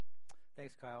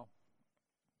Thanks, Kyle.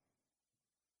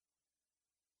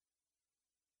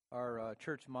 Our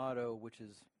church motto, which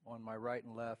is on my right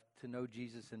and left, to know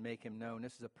Jesus and make him known.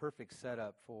 This is a perfect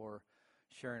setup for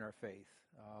sharing our faith.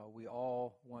 We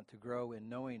all want to grow in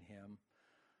knowing him.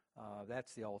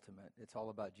 That's the ultimate. It's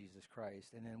all about Jesus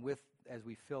Christ. And then as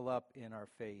we fill up in our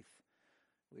faith,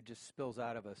 it just spills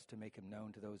out of us to make him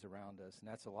known to those around us. And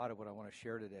that's a lot of what I want to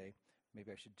share today.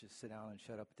 Maybe I should just sit down and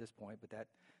shut up at this point, but that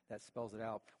spells it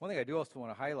out. One thing I do also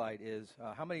want to highlight is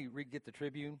how many get the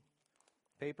Tribune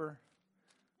paper?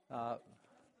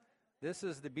 This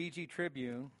is the BG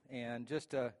Tribune, and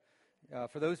just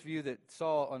for those of you that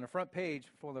saw on the front page,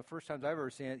 for the first times I've ever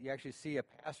seen it, you actually see a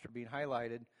pastor being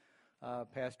highlighted,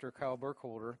 Pastor Kyle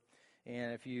Burkholder,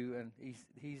 and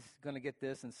he's going to get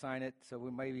this and sign it, so we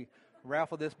maybe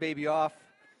raffle this baby off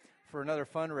for another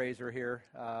fundraiser here.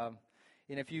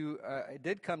 And if you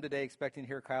did come today expecting to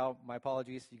hear Kyle, my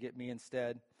apologies, you get me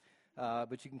instead,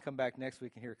 but you can come back next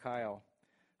week and hear Kyle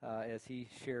as he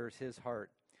shares his heart.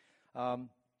 I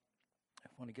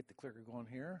want to get the clicker going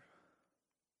here.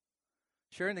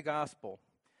 Sharing the gospel,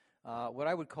 what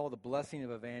I would call the blessing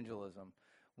of evangelism.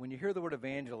 When you hear the word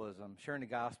evangelism, sharing the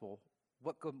gospel,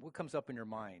 what comes up in your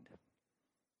mind?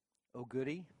 Oh,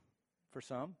 goody, for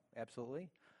some, absolutely.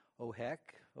 Oh,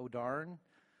 heck, oh, darn,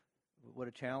 what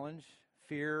a challenge.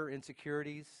 Fear,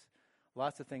 insecurities,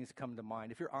 lots of things come to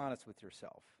mind if you're honest with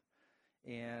yourself.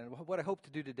 And what I hope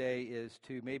to do today is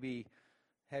to maybe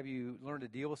have you learn to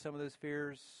deal with some of those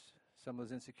fears, some of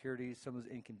those insecurities, some of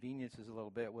those inconveniences a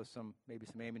little bit with maybe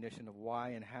some ammunition of why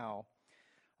and how.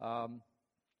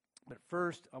 But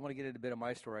first, I want to get into a bit of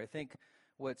my story. I think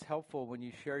what's helpful when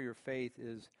you share your faith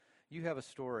is you have a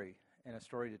story and a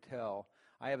story to tell.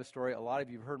 I have a story. A lot of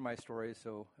you have heard my story,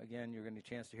 so again, you're going to get a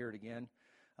chance to hear it again.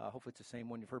 Hopefully it's the same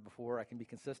one you've heard before. I can be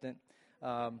consistent.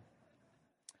 I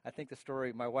think the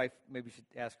story, my wife, maybe you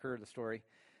should ask her the story.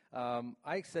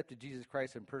 I accepted Jesus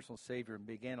Christ as personal Savior and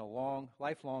began a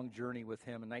lifelong journey with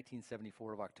him in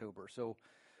 1974 of October. So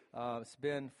it's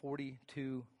been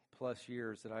 42 plus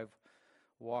years that I've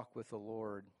walked with the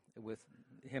Lord, with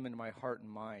him in my heart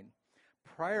and mind.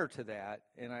 Prior to that,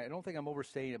 and I don't think I'm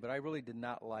overstating it, but I really did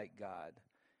not like God,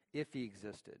 if he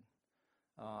existed.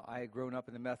 I had grown up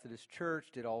in the Methodist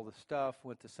church, did all the stuff,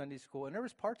 went to Sunday school, and there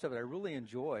was parts of it I really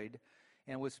enjoyed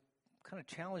and was kind of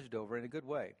challenged over in a good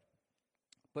way.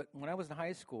 But when I was in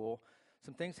high school,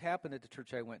 some things happened at the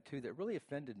church I went to that really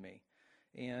offended me.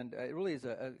 And it really is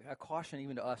a caution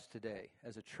even to us today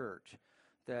as a church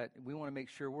that we want to make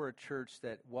sure we're a church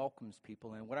that welcomes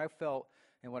people. And what I felt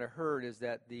and what I heard is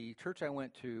that the church I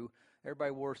went to, everybody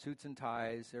wore suits and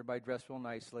ties, everybody dressed real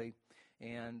nicely.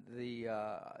 And the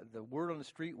word on the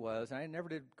street was, and I never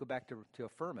did go back to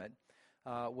affirm it,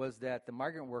 was that the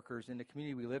migrant workers in the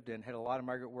community we lived in had a lot of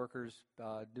migrant workers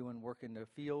doing work in the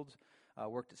fields,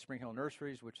 worked at Spring Hill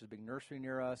Nurseries, which is a big nursery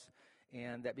near us,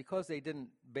 and that because they didn't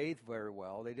bathe very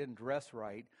well, they didn't dress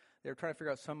right, they were trying to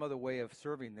figure out some other way of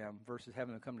serving them versus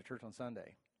having them come to church on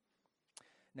Sunday.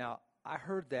 Now, I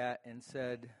heard that and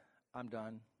said, I'm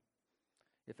done.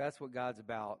 If that's what God's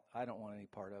about, I don't want any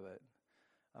part of it.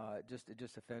 It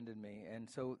just offended me. And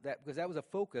so because that was a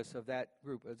focus of that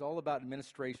group. It was all about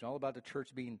administration, all about the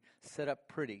church being set up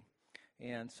pretty.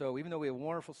 And so even though we have a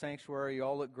wonderful sanctuary, you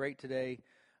all look great today,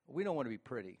 we don't want to be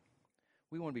pretty.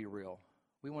 We want to be real.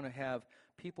 We want to have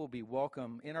people be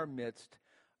welcome in our midst,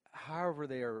 however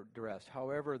they are dressed,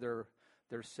 however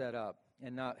they're set up,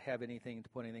 and not have anything to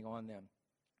put anything on them.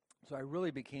 So I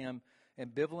really became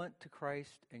ambivalent to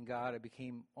Christ and God. I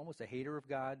became almost a hater of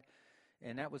God.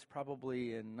 And that was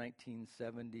probably in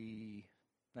 1970s,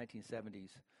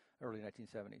 early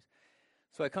 1970s.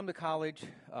 So I come to college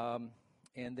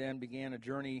and then began a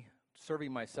journey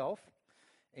serving myself.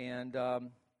 And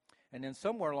then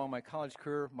somewhere along my college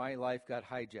career, my life got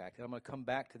hijacked. And I'm going to come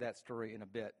back to that story in a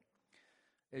bit.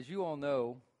 As you all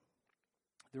know,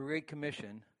 the Great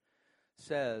Commission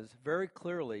says very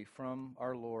clearly from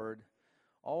our Lord,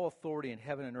 all authority in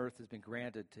heaven and earth has been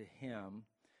granted to him.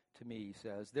 To me, he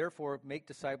says, therefore, make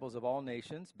disciples of all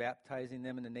nations, baptizing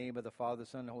them in the name of the Father, the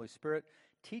Son, and the Holy Spirit,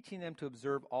 teaching them to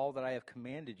observe all that I have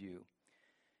commanded you.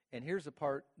 And here's the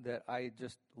part that I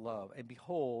just love. And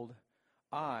behold,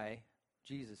 I,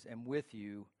 Jesus, am with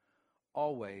you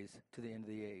always to the end of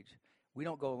the age. We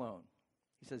don't go alone.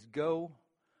 He says, go,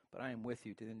 but I am with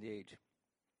you to the end of the age.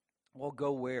 Well,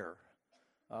 go where?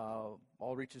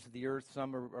 All reaches of the earth.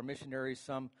 Some are missionaries,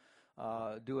 some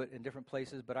do it in different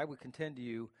places, but I would contend to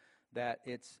you that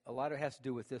a lot of it has to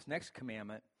do with this next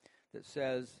commandment that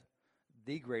says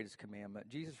the greatest commandment.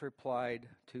 Jesus replied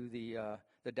to the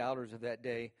doubters of that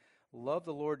day, love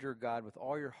the Lord your God with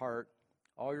all your heart,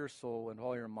 all your soul, and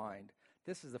all your mind.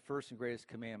 This is the first and greatest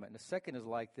commandment. And the second is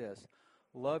like this: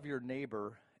 love your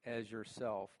neighbor as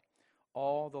yourself.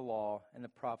 All the law and the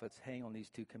prophets hang on these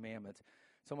two commandments.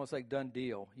 It's almost like done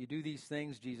deal. You do these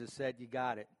things, Jesus said, you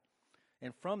got it.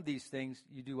 And from these things,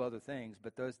 you do other things.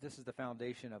 But this is the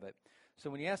foundation of it. So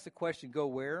when you ask the question, go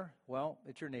where? Well,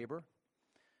 it's your neighbor.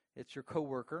 It's your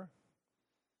coworker.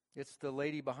 It's the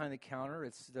lady behind the counter.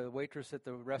 It's the waitress at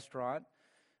the restaurant.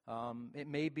 It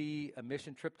may be a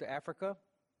mission trip to Africa.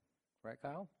 Right,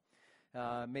 Kyle?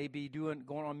 Maybe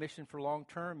going on mission for long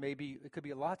term. Maybe it could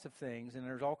be lots of things. And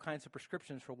there's all kinds of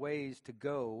prescriptions for ways to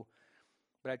go.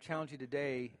 But I challenge you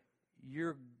today,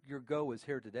 your go is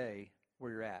here today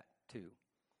where you're at, too.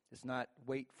 It's not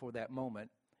wait for that moment.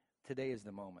 Today is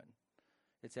the moment.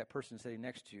 It's that person sitting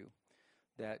next to you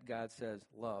that God says,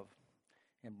 love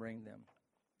and bring them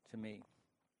to me.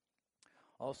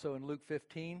 Also in Luke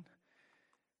 15,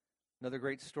 another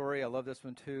great story. I love this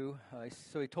one too.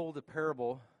 So he told the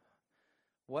parable,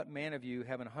 what man of you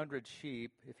having 100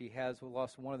 sheep, if he has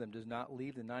lost one of them, does not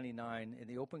leave the 99 in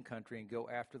the open country and go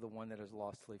after the one that is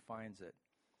lost till he finds it?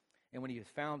 And when he has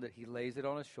found it, he lays it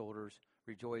on his shoulders,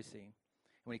 rejoicing. And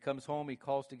when he comes home, he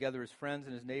calls together his friends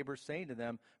and his neighbors, saying to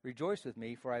them, rejoice with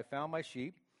me, for I have found my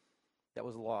sheep that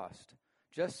was lost.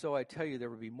 Just so I tell you, there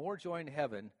will be more joy in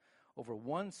heaven over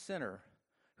one sinner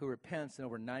who repents than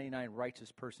over 99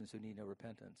 righteous persons who need no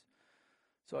repentance.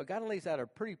 So God lays out a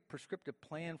pretty prescriptive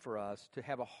plan for us to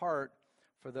have a heart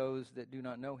for those that do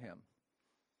not know him.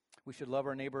 We should love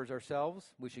our neighbors ourselves.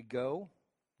 We should go.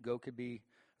 Go could be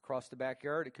across the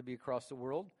backyard. It could be across the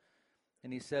world.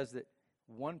 And he says that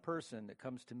one person that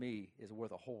comes to me is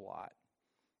worth a whole lot.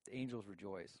 The angels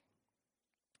rejoice.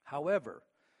 However,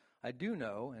 I do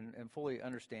know and fully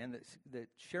understand that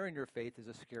sharing your faith is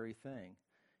a scary thing.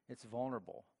 It's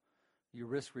vulnerable. You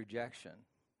risk rejection.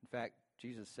 In fact,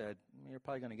 Jesus said, you're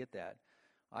probably going to get that.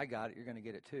 I got it. You're going to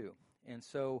get it too. And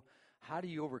so how do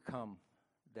you overcome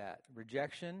that?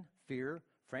 Rejection, fear,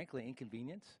 frankly,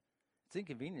 inconvenience. It's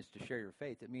inconvenience to share your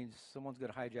faith. It means someone's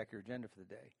going to hijack your agenda for the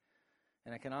day.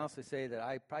 And I can honestly say that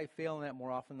I probably fail in that more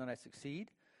often than I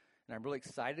succeed. And I'm really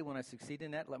excited when I succeed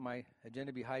in that, let my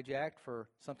agenda be hijacked for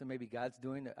something maybe God's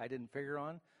doing that I didn't figure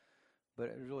on. But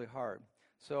it was really hard.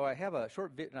 So I have a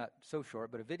short, not so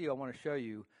short, but a video I want to show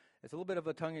you. It's a little bit of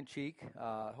a tongue-in-cheek.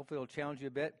 Hopefully it'll challenge you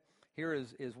a bit. Here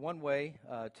is one way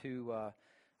to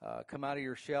come out of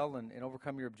your shell and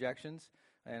overcome your objections.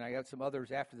 And I got some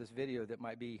others after this video that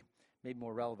might be maybe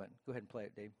more relevant. Go ahead and play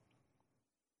it, Dave.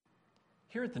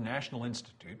 Here at the National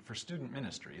Institute for Student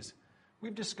Ministries,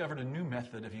 we've discovered a new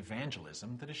method of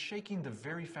evangelism that is shaking the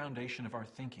very foundation of our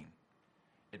thinking.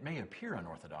 It may appear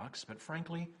unorthodox, but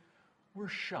frankly, we're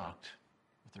shocked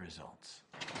with the results.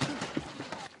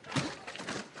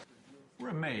 We're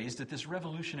amazed at this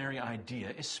revolutionary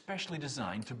idea, especially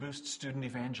designed to boost student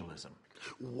evangelism.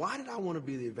 Why did I want to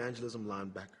be the evangelism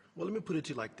linebacker? Well, let me put it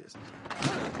to you like this.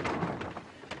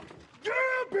 Yeah,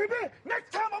 baby!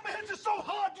 Next time I'm going to hit you so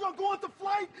hard you're going to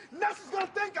flight, NASA's going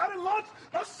to think I done launched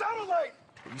a satellite.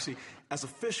 You see, as a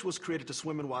fish was created to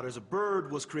swim in water, as a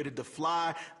bird was created to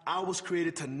fly, I was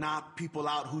created to knock people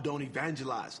out who don't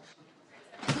evangelize.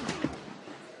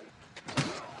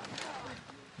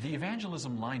 The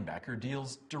evangelism linebacker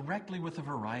deals directly with a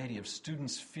variety of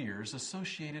students' fears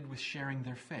associated with sharing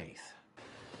their faith.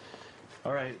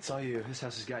 All right, it's all you. This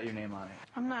house has got your name on it.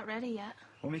 I'm not ready yet.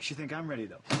 What makes you think I'm ready,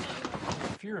 though?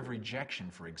 Fear of rejection,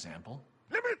 for example.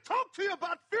 Let me talk to you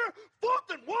about fear.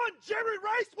 4th and 1, Jerry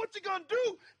Rice, what you gonna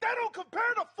do? That don't compare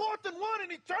to 4th and 1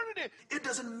 in eternity. It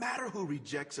doesn't matter who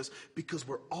rejects us because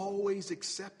we're always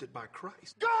accepted by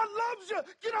Christ. God loves you.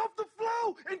 Get off the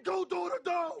floor and go door to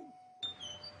door.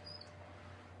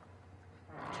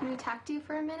 Can we talk to you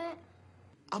for a minute?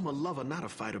 I'm a lover, not a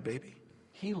fighter, baby.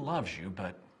 He loves you,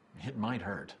 but it might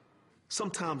hurt.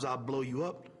 Sometimes I'll blow you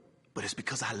up, but it's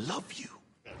because I love you.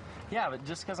 Yeah, but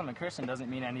just because I'm a Christian doesn't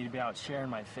mean I need to be out sharing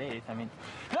my faith. I mean,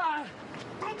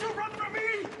 Don't you run from me!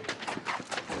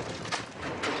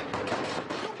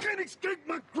 You can't escape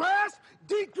my grasp!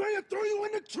 D. Gray will throw you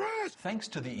in the trash! Thanks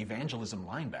to the evangelism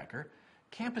linebacker,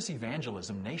 campus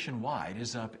evangelism nationwide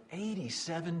is up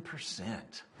 87%.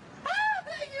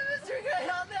 Thank you, Mr. Gray.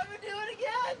 I'll never do it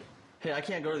again. Hey, I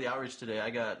can't go to the outreach today. I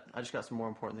just got some more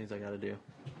important things I gotta do.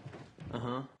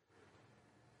 Uh-huh.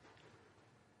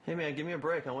 Hey, man, give me a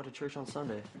break. I went to church on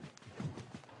Sunday.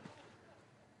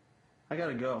 I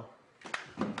gotta go.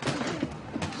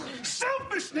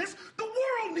 Selfishness? The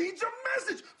world needs a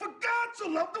message. For God so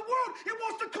loved the world, He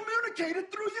wants to communicate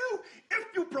it through you. If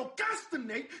you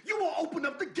procrastinate, you will open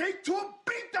up the gate to a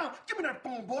beatdown. Give me that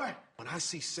phone, boy. When I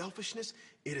see selfishness,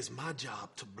 it is my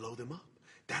job to blow them up.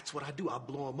 That's what I do. I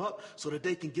blow them up so that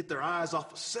they can get their eyes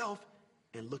off of self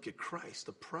and look at Christ,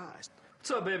 the prize. What's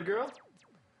up, baby girl?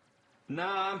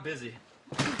 Nah, I'm busy.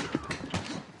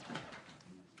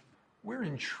 We're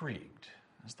intrigued,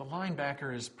 as the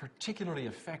linebacker is particularly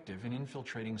effective in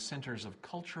infiltrating centers of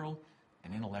cultural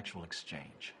and intellectual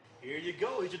exchange. Here you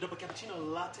go. Here's your double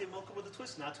cappuccino latte mocha with a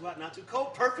twist. Not too hot, not too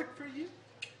cold. Perfect for you.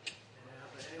 Yeah,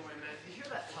 but anyway, man, did you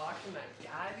hear that talk from that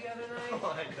guy the other night?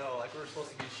 Oh, I know. Like we're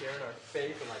supposed to be sharing our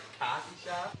faith in like coffee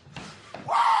shop.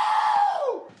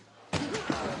 Whoa!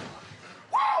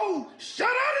 Whoa! Shut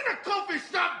out in the coffee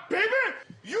shop, baby!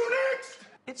 You next!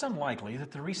 It's unlikely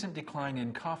that the recent decline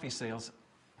in coffee sales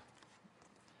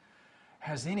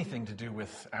has anything to do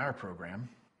with our program.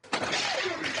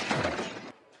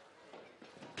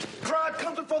 Pride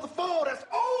comes before the fall. That's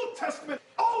Old Testament.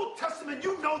 Old Testament,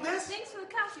 you know this. Thanks for the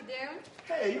coffee, Darren.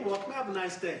 Hey, you're welcome. Have a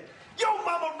nice day. Your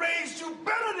mama raised you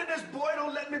better than this boy.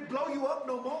 Don't let me blow you up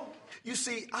no more. You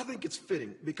see, I think it's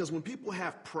fitting because when people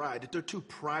have pride, if they're too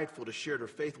prideful to share their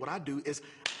faith, what I do is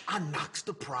I knocks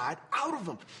the pride out of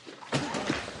them.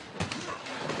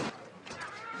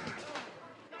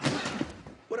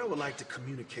 What I would like to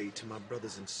communicate to my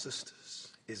brothers and sisters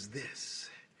is this.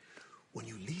 When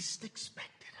you least expect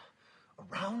it,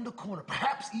 around the corner,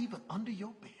 perhaps even under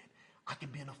your bed, I can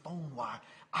be in a phone wire.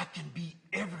 I can be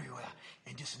everywhere.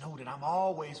 And just know that I'm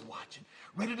always watching,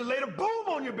 ready to lay the boom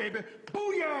on you, baby.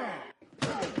 Booyah!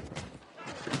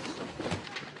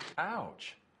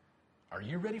 Ouch. Are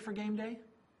you ready for game day?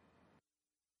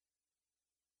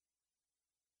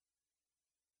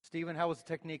 Stephen, how was the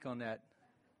technique on that?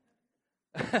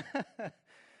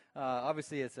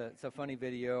 Obviously, it's a funny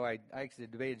video. I actually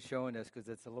debated showing this because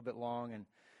it's a little bit long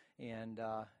and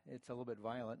it's a little bit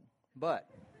violent. But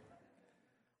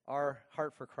our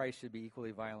heart for Christ should be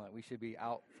equally violent. We should be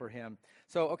out for Him.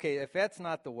 So, okay, if that's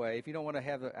not the way, if you don't want to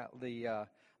have the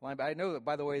line, I know that,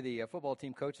 by the way, the football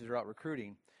team coaches are out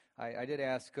recruiting. I did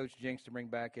ask Coach Jenks to bring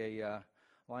back a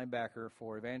linebacker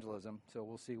for evangelism, so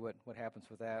we'll see what happens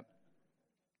with that.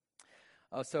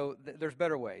 So there's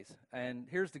better ways. And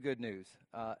here's the good news.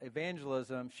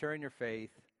 Evangelism, sharing your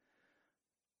faith,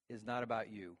 is not about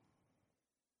you.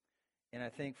 And I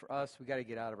think for us, we got to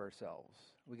get out of ourselves.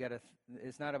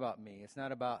 It's not about me. It's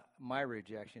not about my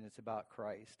rejection. It's about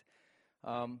Christ.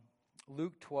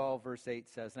 Luke 12, verse 8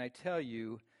 says, "And I tell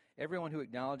you, everyone who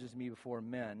acknowledges me before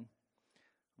men,"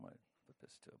 I'm going to put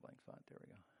this to a blank font. There we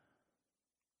go.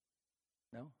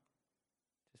 No?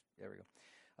 There we go.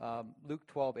 Luke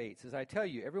 12:8 says, "I tell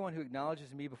you, everyone who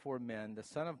acknowledges me before men, the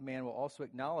Son of Man will also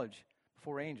acknowledge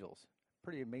before angels."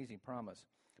 Pretty amazing promise.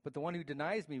 "But the one who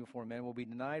denies me before men will be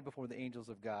denied before the angels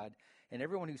of God. And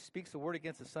everyone who speaks a word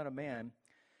against the Son of Man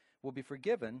will be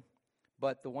forgiven,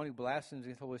 but the one who blasphemes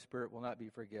against the Holy Spirit will not be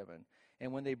forgiven.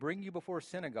 And when they bring you before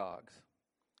synagogues,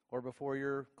 or before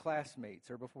your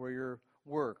classmates, or before your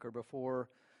work, or before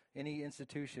any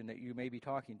institution that you may be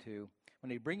talking to, when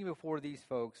they bring you before these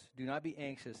folks, do not be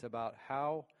anxious about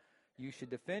how you should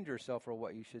defend yourself or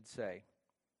what you should say.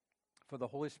 For the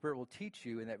Holy Spirit will teach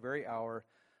you in that very hour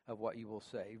of what you will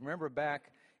say." Remember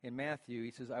back in Matthew,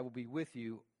 he says, "I will be with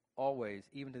you always,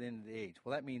 even to the end of the age."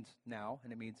 Well, that means now,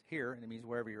 and it means here, and it means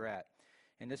wherever you're at.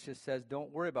 And this just says,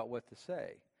 don't worry about what to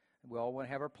say. We all want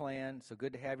to have our plan. So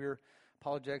good to have your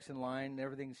apologetics in line.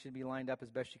 Everything should be lined up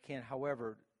as best you can.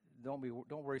 However, don't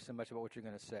worry so much about what you're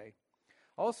going to say.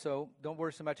 Also, don't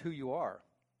worry so much who you are.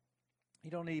 You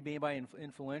don't need to be anybody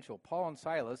influential. Paul and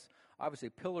Silas, obviously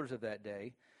pillars of that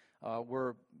day,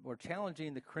 were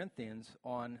challenging the Corinthians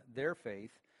on their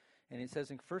faith. And it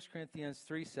says in 1 Corinthians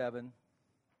 3:7,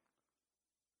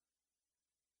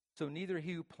 "So neither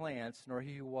he who plants nor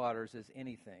he who waters is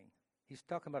anything." He's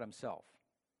talking about himself.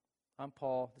 I'm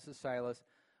Paul. This is Silas.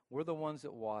 We're the ones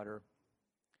that water.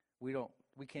 We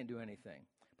can't do anything.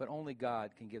 But only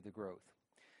God can give the growth.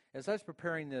 As I was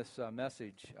preparing this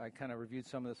message, I kind of reviewed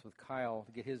some of this with Kyle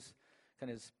to get his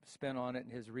kind of spin on it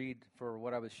and his read for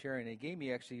what I was sharing. And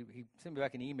he sent me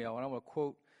back an email, and I want to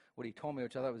quote what he told me,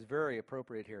 which I thought was very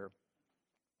appropriate here.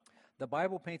 "The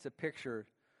Bible paints a picture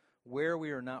where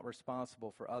we are not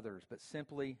responsible for others, but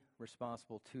simply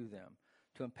responsible to them.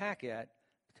 To unpack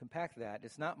that,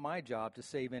 it's not my job to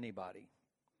save anybody.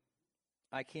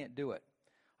 I can't do it.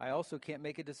 I also can't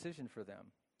make a decision for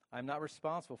them. I'm not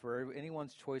responsible for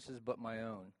anyone's choices but my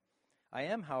own. I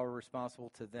am, however,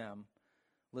 responsible to them.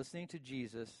 Listening to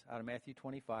Jesus out of Matthew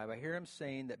 25, I hear him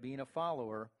saying that being a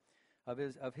follower of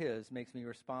his makes me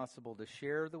responsible to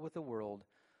share with the world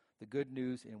the good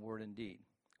news in word and deed.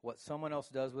 What someone else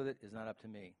does with it is not up to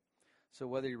me. So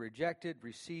whether you're rejected,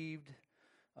 received,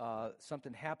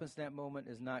 something happens in that moment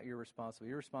is not your responsibility.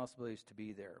 Your responsibility is to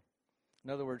be there. In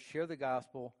other words, share the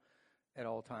gospel at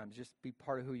all times. Just be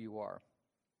part of who you are.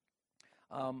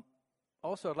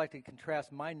 Also, I'd like to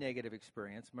contrast my negative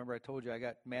experience. Remember I told you I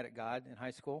got mad at God in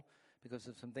high school because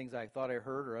of some things I thought I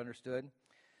heard or understood.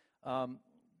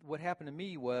 What happened to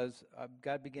me was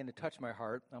God began to touch my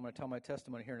heart. I'm going to tell my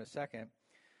testimony here in a second.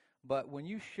 But when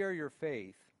you share your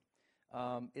faith,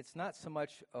 it's not so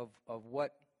much of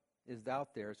what is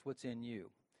out there, it's what's in you.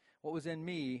 What was in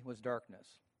me was darkness,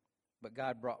 but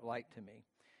God brought light to me.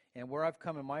 And where I've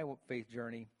come in my faith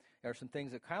journey are some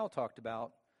things that Kyle talked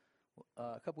about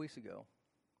a couple weeks ago.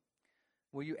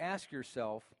 Will you ask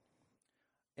yourself,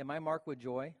 am I marked with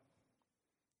joy?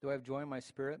 Do I have joy in my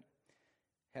spirit?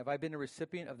 Have I been a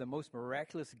recipient of the most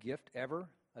miraculous gift ever?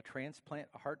 A transplant,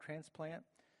 a heart transplant,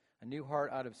 a new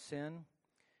heart out of sin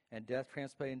and death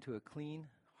transplanted into a clean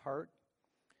heart?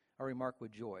 Are we marked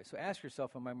with joy? So ask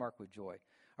yourself, am I marked with joy?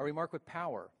 Are we marked with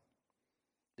power?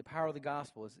 The power of the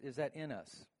gospel, is that in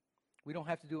us? We don't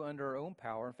have to do it under our own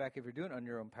power. In fact, if you're doing it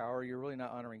under your own power, you're really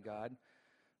not honoring God.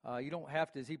 You don't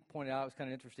have to, as he pointed out, it's kind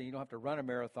of interesting, you don't have to run a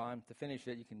marathon to finish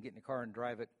it. You can get in the car and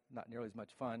drive it, not nearly as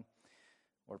much fun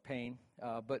or pain.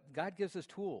 But God gives us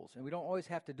tools, and we don't always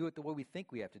have to do it the way we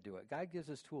think we have to do it. God gives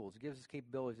us tools. He gives us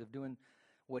capabilities of doing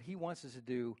what he wants us to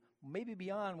do, maybe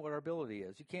beyond what our ability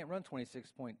is. You can't run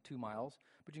 26.2 miles,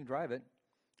 but you can drive it.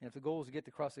 And if the goal is to get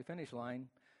across the finish line,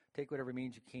 take whatever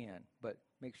means you can, but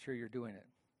make sure you're doing it.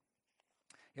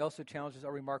 He also challenges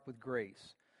our remark with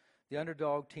grace. The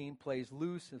underdog team plays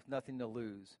loose with nothing to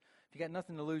lose. If you got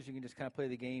nothing to lose, you can just kind of play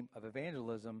the game of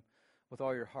evangelism with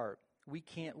all your heart. We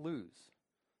can't lose.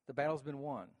 The battle's been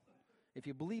won. If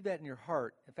you believe that in your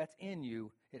heart, if that's in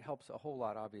you, it helps a whole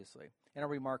lot, obviously. And our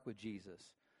remark with Jesus.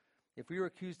 If we were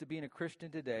accused of being a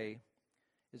Christian today,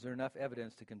 is there enough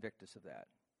evidence to convict us of that?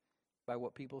 By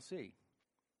what people see.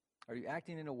 Are you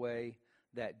acting in a way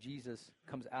that Jesus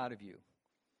comes out of you?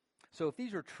 So if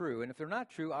these are true, and if they're not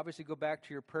true, obviously go back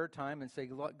to your prayer time and say,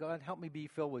 God, help me be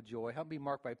filled with joy. Help me be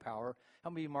marked by power.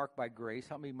 Help me be marked by grace.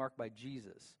 Help me be marked by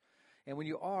Jesus. And when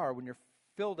you're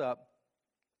filled up,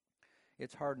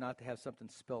 it's hard not to have something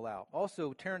spill out.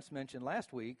 Also, Terrence mentioned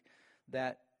last week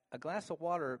that a glass of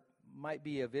water might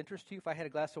be of interest to you. If I had a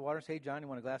glass of water and say, hey, John, you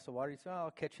want a glass of water? You'd say, oh,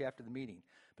 I'll catch you after the meeting.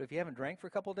 But if you haven't drank for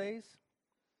a couple of days,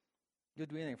 you'll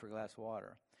do anything for a glass of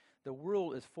water. The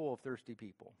world is full of thirsty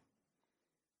people.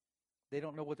 They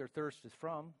don't know what their thirst is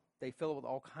from. They fill it with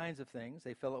all kinds of things.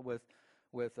 They fill it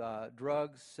with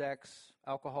drugs, sex,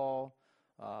 alcohol,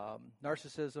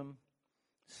 narcissism,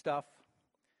 stuff.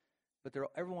 But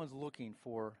everyone's looking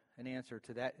for an answer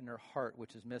to that in their heart,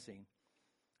 which is missing.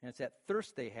 And it's that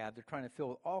thirst they have. They're trying to fill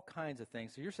with all kinds of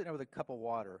things. So you're sitting there with a cup of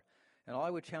water. And all I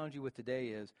would challenge you with today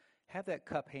is have that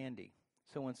cup handy.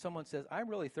 So when someone says, I'm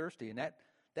really thirsty, and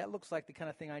that looks like the kind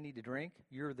of thing I need to drink,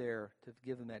 you're there to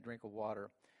give them that drink of water,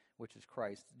 which is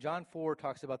Christ. John 4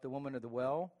 talks about the woman of the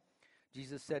well.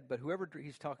 Jesus said, but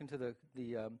he's talking to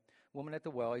the woman at the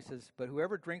well. He says, but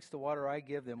whoever drinks the water I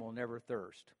give them will never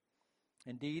thirst.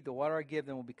 Indeed, the water I give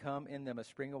them will become in them a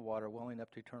spring of water welling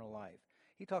up to eternal life.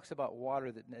 He talks about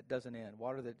water that doesn't end,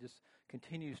 water that just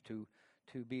continues to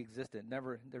be existent.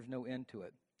 There's no end to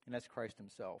it, and that's Christ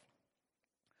himself.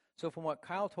 So from what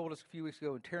Kyle told us a few weeks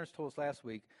ago and Terrence told us last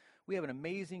week, we have an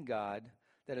amazing God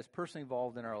that is personally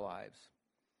involved in our lives.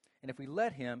 And if we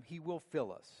let him, he will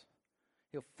fill us.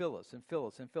 He'll fill us and fill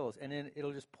us and fill us, and then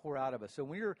it'll just pour out of us. So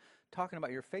when you're talking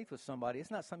about your faith with somebody,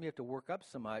 it's not something you have to work up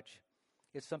so much.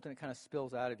 It's something that kind of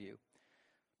spills out of you.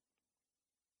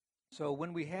 So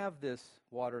when we have this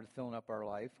water filling up our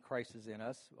life, Christ is in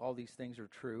us, all these things are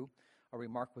true, are we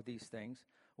marked with these things?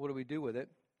 What do we do with it?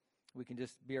 We can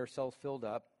just be ourselves filled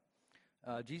up.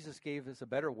 Jesus gave us a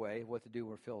better way of what to do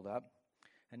when we're filled up.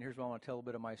 And here's what I want to tell a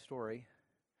bit of my story.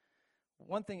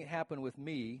 One thing that happened with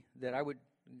me that I would,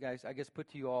 guys, I guess put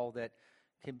to you all that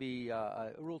can be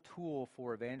a real tool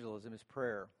for evangelism is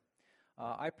prayer.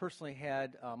 I personally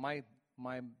had my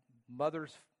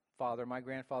mother's father, my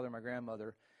grandfather, my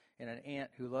grandmother, and an aunt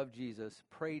who loved Jesus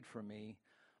prayed for me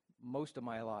most of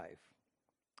my life.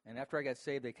 And after I got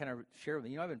saved, they kind of shared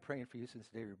with me, I've been praying for you since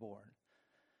the day you were born.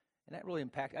 And that really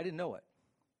impacted, I didn't know it.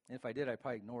 And if I did, I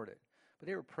probably ignored it. But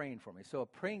they were praying for me. So a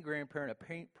praying grandparent,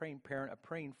 a praying parent, a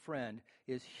praying friend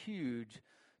is huge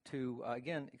to,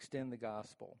 again, extend the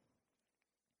gospel.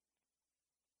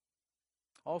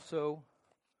 Also,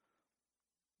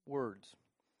 words.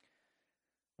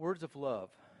 Words of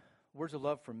love. Words of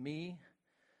love from me,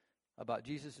 about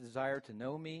Jesus' desire to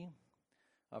know me,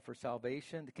 for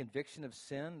salvation, the conviction of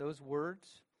sin, those words.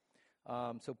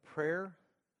 So prayer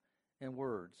and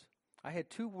words. I had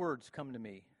two words come to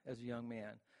me as a young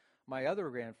man. My other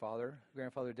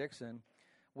grandfather Dixon,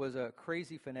 was a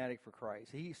crazy fanatic for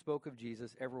Christ. He spoke of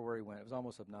Jesus everywhere he went. It was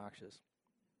almost obnoxious.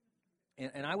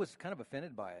 And I was kind of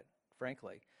offended by it,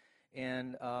 frankly.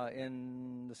 And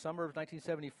in the summer of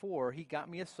 1974, he got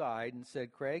me aside and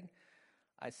said, Craig,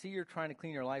 I see you're trying to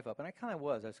clean your life up. And I kind of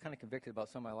was. I was kind of convicted about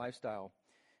some of my lifestyle.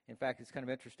 In fact, it's kind of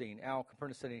interesting. Al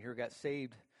Capernaum sitting here got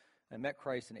saved and met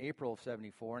Christ in April of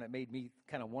 74, and it made me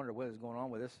kind of wonder what was going on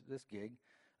with this gig.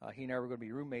 He and I were going to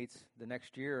be roommates the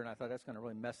next year, and I thought that's going to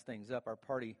really mess things up. Our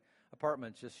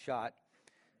apartment's just shot.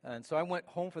 And so I went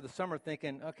home for the summer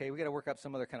thinking, okay, we got to work up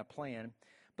some other kind of plan.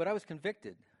 But I was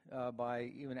convicted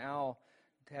by even Al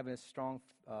having a strong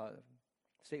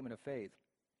statement of faith.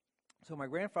 So my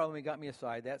grandfather, when he got me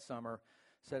aside that summer,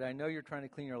 said, I know you're trying to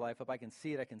clean your life up. I can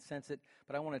see it. I can sense it.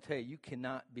 But I want to tell you, you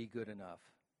cannot be good enough.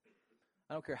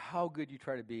 I don't care how good you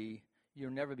try to be.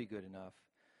 You'll never be good enough.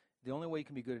 The only way you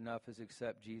can be good enough is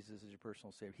accept Jesus as your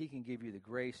personal Savior. He can give you the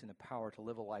grace and the power to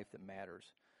live a life that matters.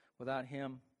 Without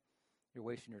Him, you're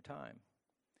wasting your time.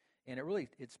 And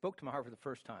it spoke to my heart for the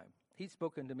first time. He'd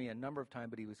spoken to me a number of times,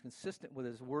 but he was consistent with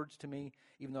his words to me,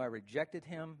 even though I rejected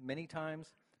him many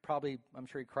times. Probably, I'm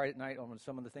sure he cried at night on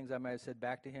some of the things I might have said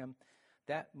back to him.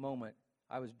 That moment,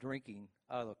 I was drinking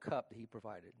out of the cup that he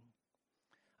provided.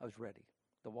 I was ready.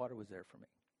 The water was there for me.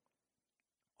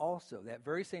 Also, that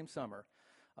very same summer,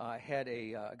 I had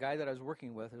a guy that I was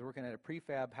working with. I was working at a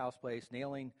prefab house place,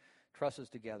 nailing trusses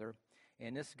together.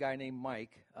 And this guy named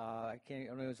Mike, I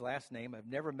don't know his last name. I've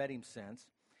never met him since.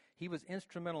 He was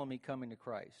instrumental in me coming to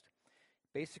Christ.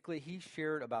 Basically, he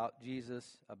shared about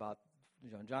Jesus, about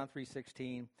John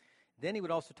 3:16. Then he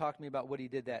would also talk to me about what he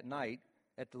did that night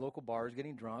at the local bars,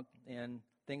 getting drunk, and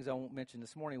things I won't mention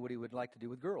this morning, what he would like to do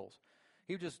with girls.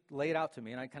 He would just lay it out to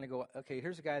me, and I'd kind of go, okay,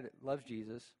 here's a guy that loves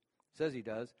Jesus, says he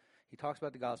does. He talks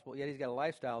about the gospel, yet he's got a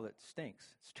lifestyle that stinks.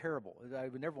 It's terrible. I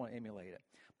would never want to emulate it.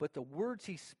 But the words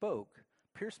he spoke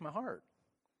pierced my heart.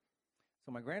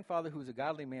 So my grandfather, who was a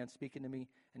godly man speaking to me,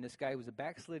 and this guy who was a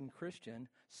backslidden Christian,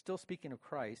 still speaking of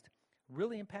Christ,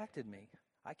 really impacted me.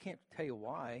 I can't tell you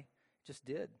why. It just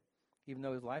did, even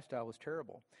though his lifestyle was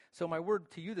terrible. So my word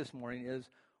to you this morning is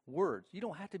words. You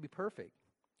don't have to be perfect.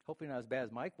 Hopefully not as bad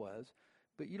as Mike was,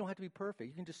 but you don't have to be perfect.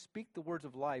 You can just speak the words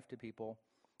of life to people,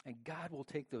 and God will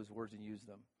take those words and use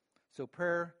them. So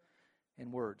prayer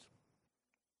and words.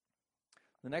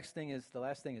 The last thing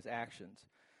is actions.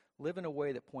 Live in a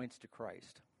way that points to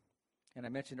Christ. And I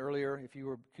mentioned earlier, if you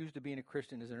were accused of being a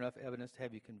Christian, is there enough evidence to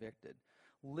have you convicted?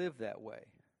 Live that way.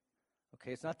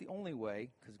 Okay, it's not the only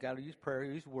way, because God will use prayer,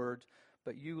 use words,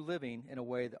 but you living in a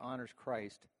way that honors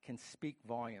Christ can speak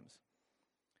volumes.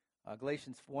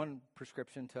 Galatians 1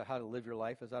 prescription to how to live your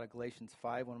life is out of Galatians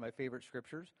 5, one of my favorite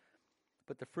scriptures.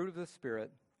 But the fruit of the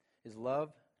Spirit is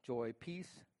love, joy,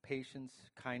 peace, patience,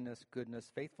 kindness, goodness,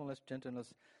 faithfulness,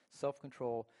 gentleness,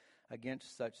 self-control.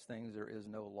 Against such things there is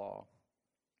no law.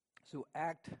 So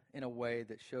act in a way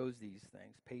that shows these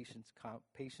things: patience,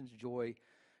 joy,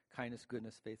 kindness,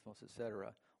 goodness, faithfulness,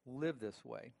 etc. Live this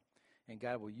way, and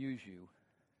God will use you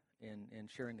in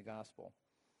sharing the gospel.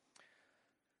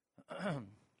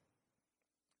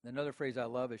 Another phrase I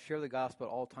love is share the gospel at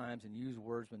all times and use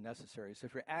words when necessary. So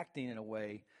if you're acting in a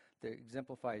way that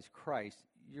exemplifies Christ,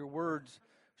 your words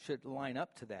should line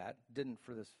up to that. Didn't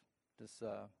for this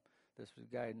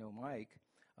guy, no Mike,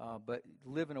 but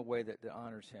live in a way that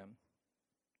honors him.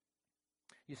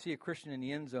 You see a Christian in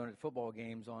the end zone at football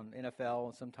games on NFL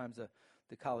and sometimes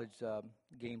the college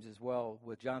games as well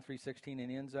with John 3:16 in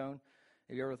the end zone.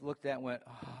 Have you ever looked at that and went,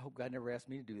 oh, I hope God never asked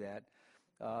me to do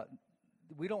that?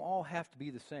 We don't all have to be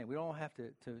the same. We don't all have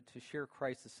to share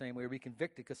Christ the same way or be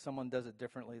convicted because someone does it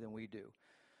differently than we do.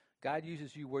 God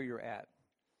uses you where you're at.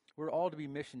 We're all to be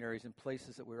missionaries in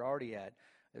places that we're already at.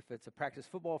 If it's a practice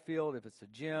football field, if it's a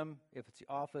gym, if it's the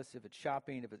office, if it's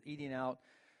shopping, if it's eating out.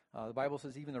 The Bible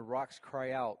says even the rocks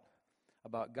cry out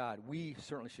about God. We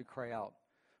certainly should cry out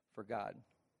for God.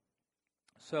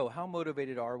 So how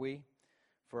motivated are we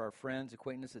for our friends,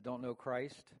 acquaintances that don't know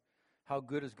Christ? How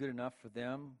good is good enough for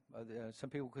them? Some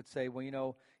people could say,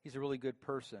 well, he's a really good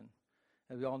person.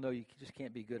 And we all know you just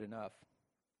can't be good enough.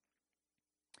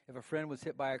 If a friend was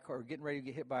hit by a car or getting ready to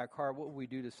get hit by a car, what would we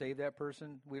do to save that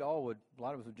person? A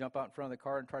lot of us would jump out in front of the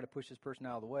car and try to push this person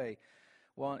out of the way.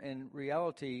 Well, in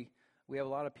reality, we have a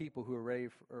lot of people who are ready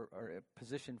or are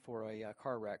positioned for a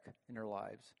car wreck in their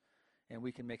lives. And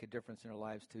we can make a difference in their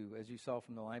lives too. As you saw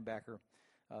from the linebacker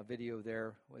video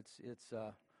there, it's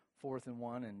 4th and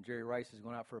 1, and Jerry Rice is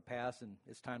going out for a pass, and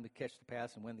it's time to catch the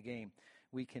pass and win the game.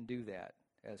 We can do that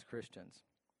as Christians.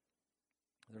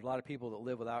 There's a lot of people that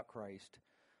live without Christ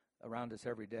around us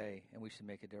every day, and we should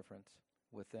make a difference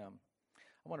with them.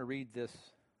 I want to read this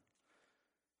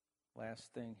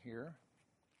last thing here.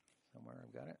 somewhere.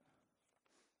 I've got it.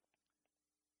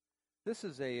 This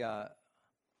is a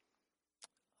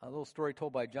little story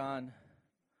told by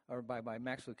by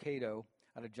Max Lucado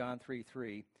out of John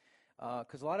 3:3.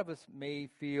 Because a lot of us may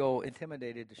feel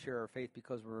intimidated to share our faith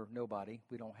because we're nobody.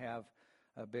 We don't have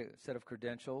a big set of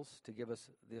credentials to give us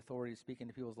the authority to speak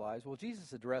into people's lives. Well,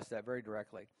 Jesus addressed that very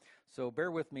directly. So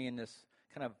bear with me in this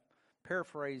kind of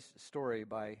paraphrased story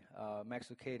by Max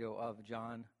Lucado of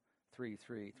John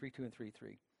 3:2 and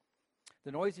 3:3.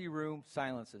 The noisy room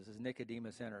silences as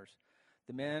Nicodemus enters.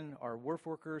 The men are wharf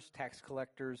workers, tax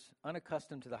collectors,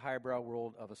 unaccustomed to the highbrow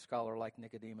world of a scholar like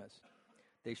Nicodemus.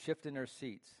 They shift in their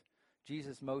seats.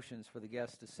 Jesus motions for the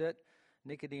guests to sit.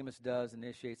 Nicodemus does,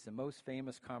 initiates the most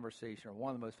famous conversation, or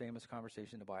one of the most famous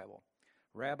conversations in the Bible.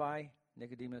 Rabbi,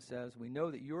 Nicodemus says, we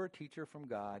know that you're a teacher from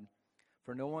God,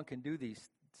 for no one can do these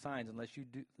signs unless you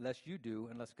do,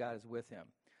 unless God is with him.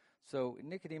 So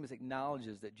Nicodemus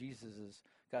acknowledges that Jesus has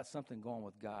got something going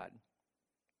with God.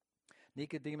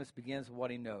 Nicodemus begins with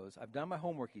what he knows. I've done my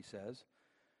homework, he says.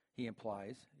 He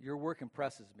implies. Your work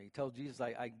impresses me. He tells Jesus,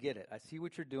 I get it. I see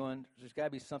what you're doing. There's got to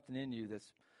be something in you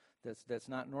that's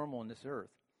not normal in this earth.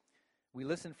 We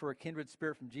listen for a kindred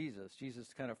spirit from Jesus.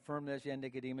 Jesus kind of affirmed this. Yeah,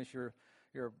 Nicodemus, you're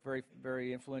a very,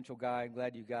 very influential guy. I'm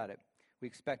glad you got it. We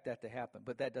expect that to happen,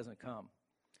 but that doesn't come.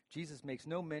 Jesus makes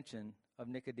no mention of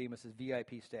Nicodemus'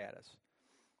 VIP status,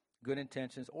 good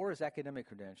intentions, or his academic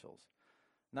credentials.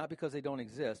 Not because they don't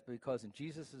exist, but because in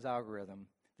Jesus' algorithm,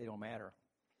 they don't matter.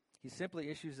 He simply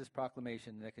issues this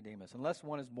proclamation to Nicodemus. Unless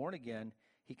one is born again,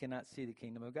 he cannot see the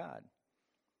kingdom of God.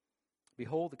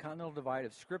 Behold, the continental divide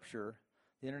of Scripture,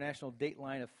 the international date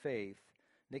line of faith.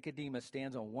 Nicodemus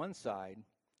stands on one side,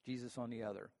 Jesus on the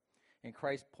other. And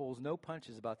Christ pulls no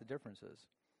punches about the differences.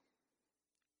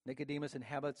 Nicodemus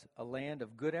inhabits a land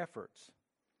of good efforts,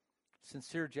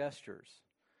 sincere gestures,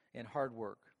 and hard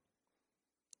work.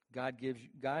 Give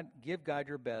God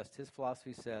your best, his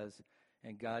philosophy says,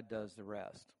 and God does the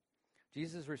rest.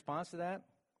 Jesus' response to that,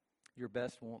 your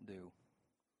best won't do.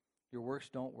 Your works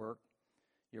don't work.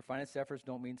 Your finest efforts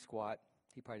don't mean squat.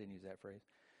 He probably didn't use that phrase.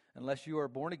 Unless you are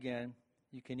born again,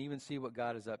 you can even see what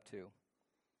God is up to.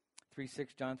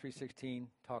 John 3:16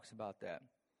 talks about that.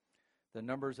 The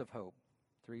numbers of hope,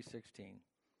 3:16.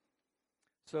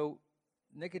 So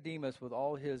Nicodemus, with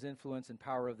all his influence and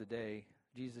power of the day,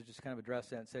 Jesus just kind of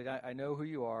addressed that and said, I know who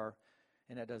you are,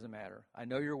 and that doesn't matter. I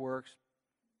know your works,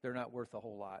 they're not worth a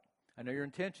whole lot. I know your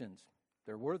intentions,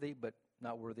 they're worthy, but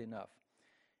not worthy enough.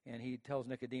 And he tells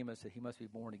Nicodemus that he must be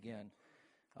born again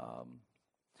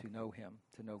to know him,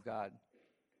 to know God.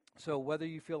 So whether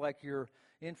you feel like you're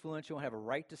influential and have a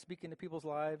right to speak into people's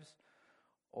lives,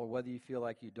 or whether you feel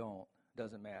like you don't,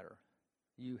 doesn't matter.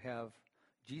 You have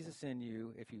Jesus in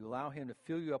you. If you allow him to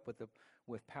fill you up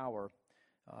with power,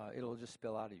 it'll just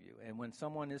spill out of you. And when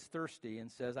someone is thirsty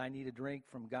and says, I need a drink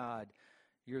from God,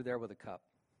 you're there with a cup,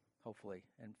 hopefully,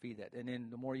 and feed that. And then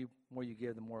the more you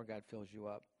give, the more God fills you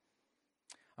up.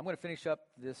 I'm going to finish up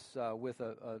this with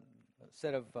a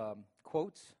set of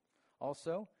quotes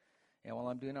also. And while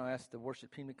I'm doing it, I'll ask the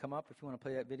worship team to come up if you want to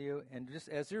play that video. And just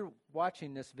as you're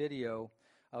watching this video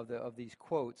of these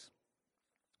quotes,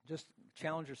 just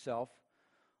challenge yourself.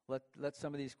 Let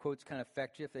some of these quotes kind of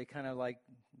affect you. If they kind of like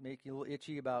make you a little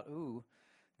itchy about,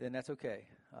 then that's okay.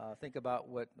 Think about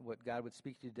what God would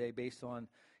speak to you today based on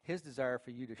his desire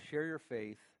for you to share your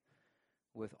faith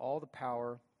with all the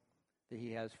power that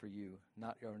he has for you,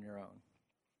 not on your own.